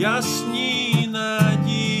 ясні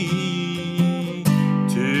надії,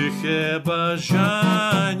 тихе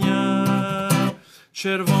бажання.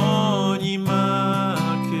 Червоні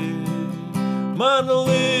маки,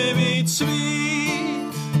 манливий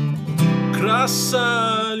цвіт,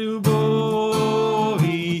 краса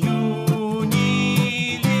любові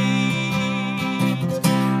юні літ.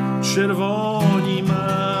 Червоні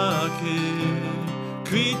маки,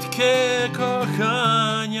 квітки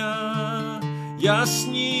кохання,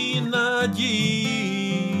 ясні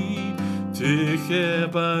надії, тихе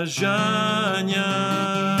бажання.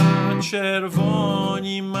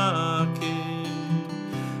 Червоні маки,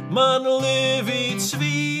 манливий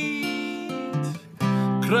цвіт,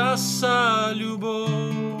 краса любові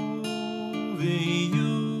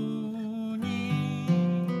юні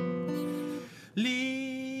літ.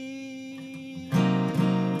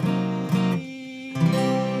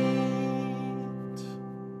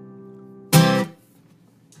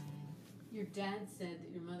 Your dad said that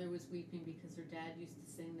your mother was weeping because her dad used to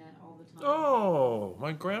sing that all the time. Oh,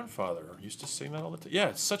 my grandfather used to sing that all the time.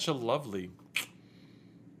 Yeah, it's such a lovely.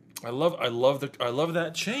 I love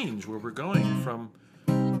that change where we're going from.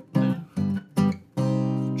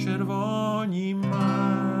 Червоні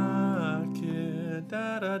маки,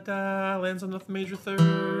 da da da, lands on the major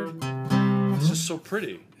third. It's just so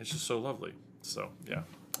pretty. It's just so lovely. So yeah.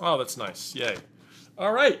 Oh, that's nice. Yay.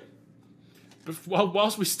 All right.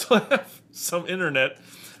 Whilst we still have some internet,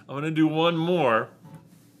 I'm gonna do one more.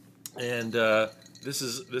 And this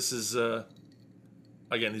is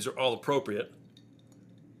again, these are all appropriate.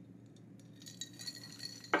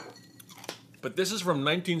 But this is from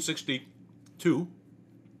 1962.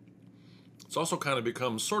 It's also kind of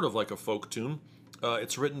become sort of like a folk tune.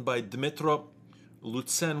 It's written by Dmytro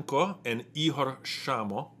Lutsenko and Ihor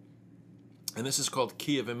Shamo. And this is called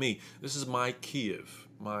Kieveh. This is my Kyiv,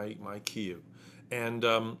 my Kyiv. And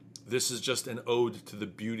this is just an ode to the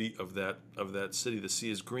beauty of that city. The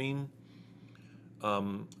sea is green.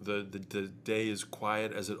 The day is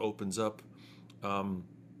quiet as it opens up.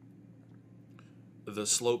 The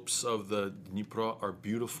slopes of the Dnipro are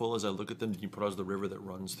beautiful as I look at them. Dnipro is the river that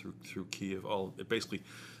runs through Kyiv. It basically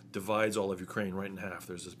divides all of Ukraine right in half.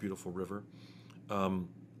 There's this beautiful river.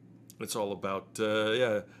 It's all about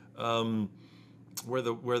where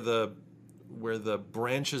the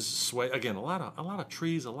branches sway. Again, a lot of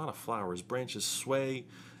trees, a lot of flowers. Branches sway,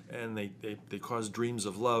 and they cause dreams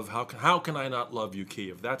of love. How can I not love you,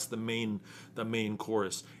 Kyiv? That's the main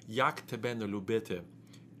chorus. Як тебе не любити,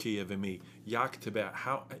 Kieveh. Як тебе?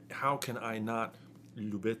 How can I not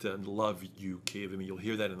любити and love you, Kieveh? You'll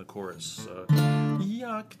hear that in the chorus.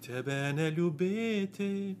 Як тебе не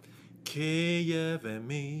любити,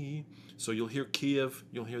 Kieveh. So you'll hear Kyiv,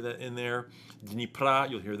 you'll hear that in there. Dnipra,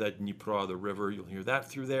 you'll hear that Dnipra, the river, you'll hear that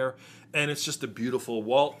through there. And it's just a beautiful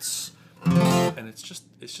waltz. And it's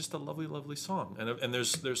just a lovely, lovely song. And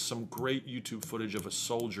there's some great YouTube footage of a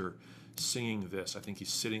soldier singing this. I think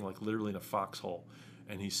he's sitting like literally in a foxhole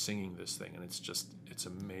and he's singing this thing, and it's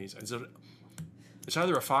amazing. It's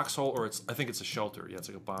either a foxhole or I think it's a shelter. Yeah, it's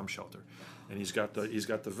like a bomb shelter. And he's got the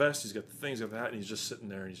vest, he's got the things, he's got that, and he's just sitting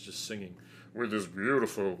there and he's just singing with this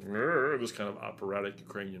beautiful, this kind of operatic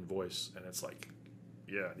Ukrainian voice. And it's like,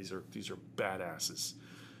 yeah, these are badasses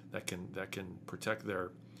that can protect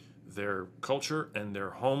their culture and their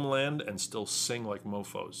homeland and still sing like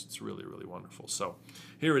mofos. It's really, really wonderful. So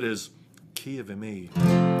here it is, Kieveh.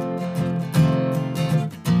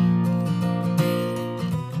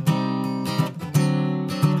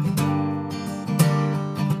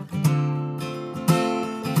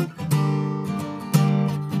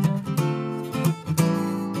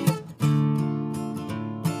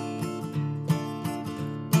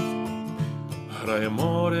 Грає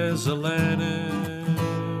море зелене,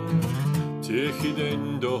 тихий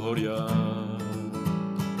день догоря,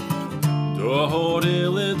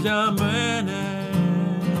 догоріли для мене,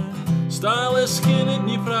 стали схили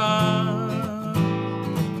Дніпра,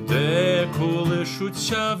 де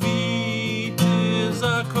колишуться віти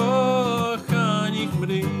закоханих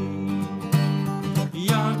мрій.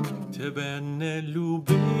 Як тебе не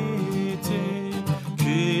любити,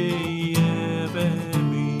 Kieveh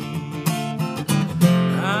mій.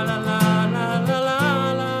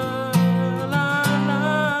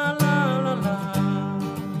 Ла-ла-ла-ла-ла-ла-ла-ла-ла-ла-ла.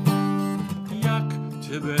 Як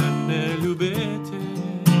тебе не любити,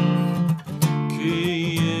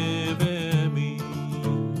 Києве мій.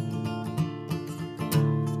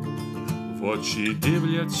 В очі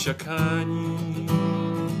дивляться кані,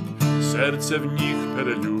 серце в них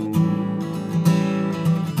перелюб.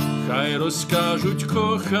 Хай розкажуть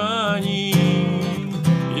кохані,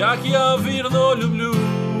 як я вірно люблю.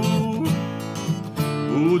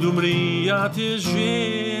 Буду мріяти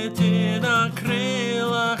жити на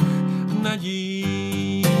крилах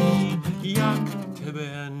надії. Як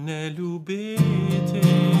тебе не любити,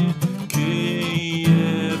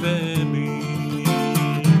 Києве мій.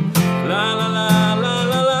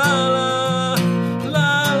 Ла-ла-ла-ла-ла-ла-ла,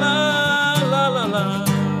 ла-ла-ла-ла-ла.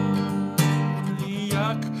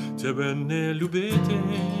 Як тебе не любити,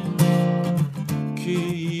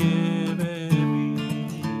 Києве мій.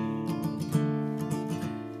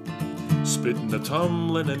 Спить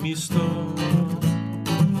натомлене місто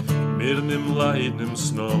мирним лагідним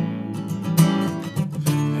сном.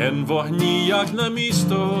 Ген вогні, як на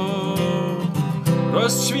місто,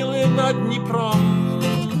 розцвіли над Дніпром.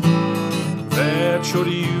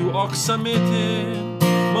 Вечорів оксамити,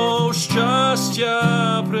 мов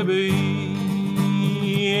щастя прибий.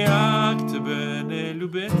 Як тебе не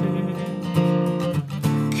любити,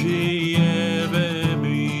 Києве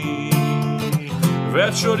мій.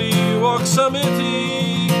 Вечорів оксамити,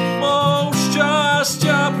 мов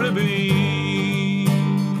щастя прибий.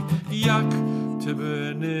 Як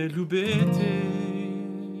тебе не любити,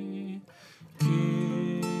 Києве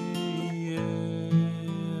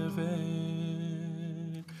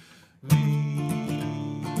мій.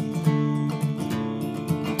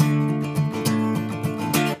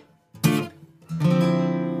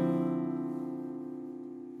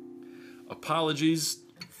 Apologies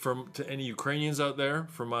to any Ukrainians out there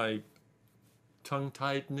for my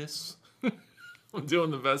tongue-tiedness. I'm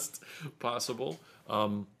doing the best possible.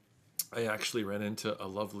 I actually ran into a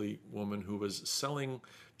lovely woman who was selling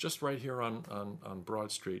just right here on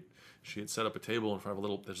Broad Street. She had set up a table in front of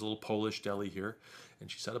there's a little Polish deli here, and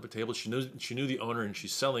she set up a table. She knew the owner, and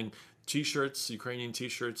she's selling T-shirts, Ukrainian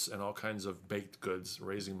T-shirts, and all kinds of baked goods,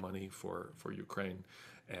 raising money for Ukraine.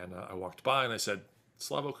 And I walked by and I said,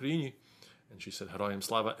 "Slava Ukraini," and she said, "Heroyam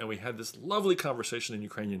Slava," and we had this lovely conversation in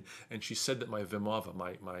Ukrainian. And she said that my vimova,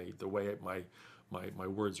 the way my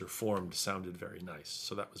words are formed, sounded very nice.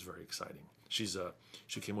 So that was very exciting. She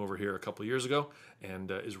came over here a couple of years ago and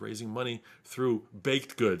is raising money through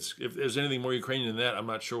baked goods. If there's anything more Ukrainian than that, I'm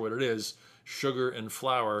not sure what it is. Sugar and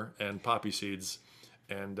flour and poppy seeds,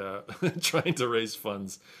 and trying to raise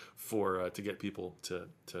funds to get people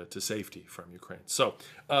to safety from Ukraine. So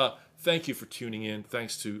thank you for tuning in.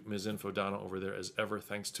 Thanks to Ms. Info Donna over there as ever.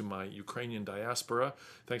 Thanks to my Ukrainian diaspora.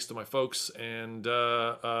 Thanks to my folks and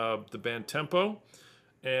the band Tempo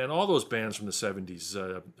and all those bands from the 70s.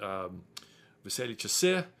 Veseli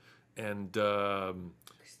Chase and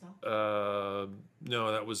no,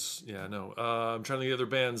 that was, yeah, no. I'm trying to get other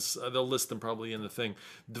bands. They'll list them probably in the thing.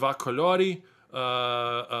 Dva Kolori,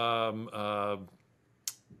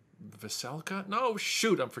 Veselka? No,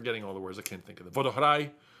 shoot, I'm forgetting all the words. I can't think of them.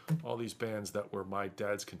 Vodohraj, all these bands that were my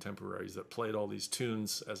dad's contemporaries that played all these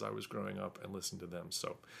tunes as I was growing up and listened to them.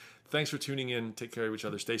 So thanks for tuning in. Take care of each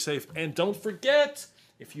other. Stay safe. And don't forget,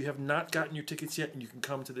 if you have not gotten your tickets yet and you can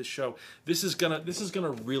come to this show, this is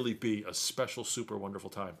gonna really be a special, super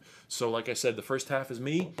wonderful time. So like I said, the first half is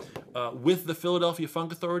me with the Philadelphia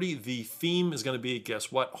Funk Authority. The theme is gonna be,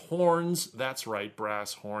 guess what? Horns. That's right,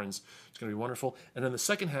 brass horns. It's gonna be wonderful. And then the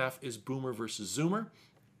second half is Boomer versus Zoomer.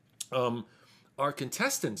 Our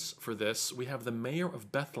contestants for this, we have the mayor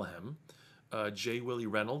of Bethlehem, J. Willie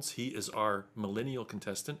Reynolds. He is our millennial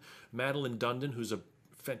contestant. Madeline Dundon, who's a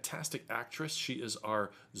fantastic actress. She is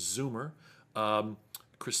our Zoomer.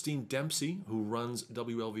 Christine Dempsey, who runs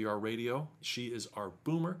WLVR Radio. She is our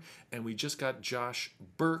Boomer. And we just got Josh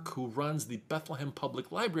Burke, who runs the Bethlehem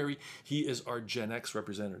Public Library. He is our Gen X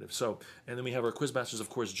representative. So, and then we have our Quizmasters,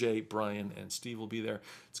 of course, Jay, Brian, and Steve will be there.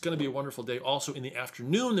 It's going to be a wonderful day. Also, in the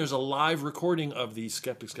afternoon, there's a live recording of the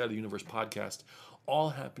Skeptics Guide to the Universe podcast,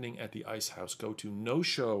 all happening at the Ice House. Go to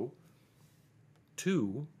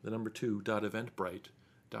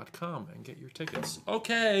noshow2.eventbrite.com and get your tickets.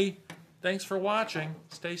 Okay, thanks for watching.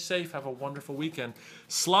 Stay safe. Have a wonderful weekend.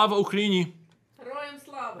 Slava Ukraini. Heroyam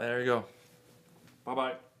Slava. There you go.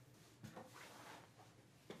 Bye-bye.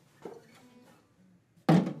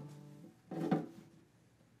 Let's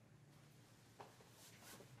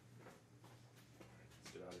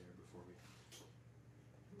get out of here before we...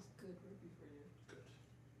 a groupie for you. Good.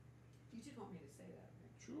 You just want me to say that,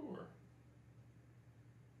 right? Sure.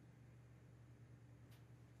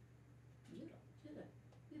 Did it.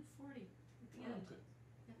 Yeah, 40 at the Oh, end. good.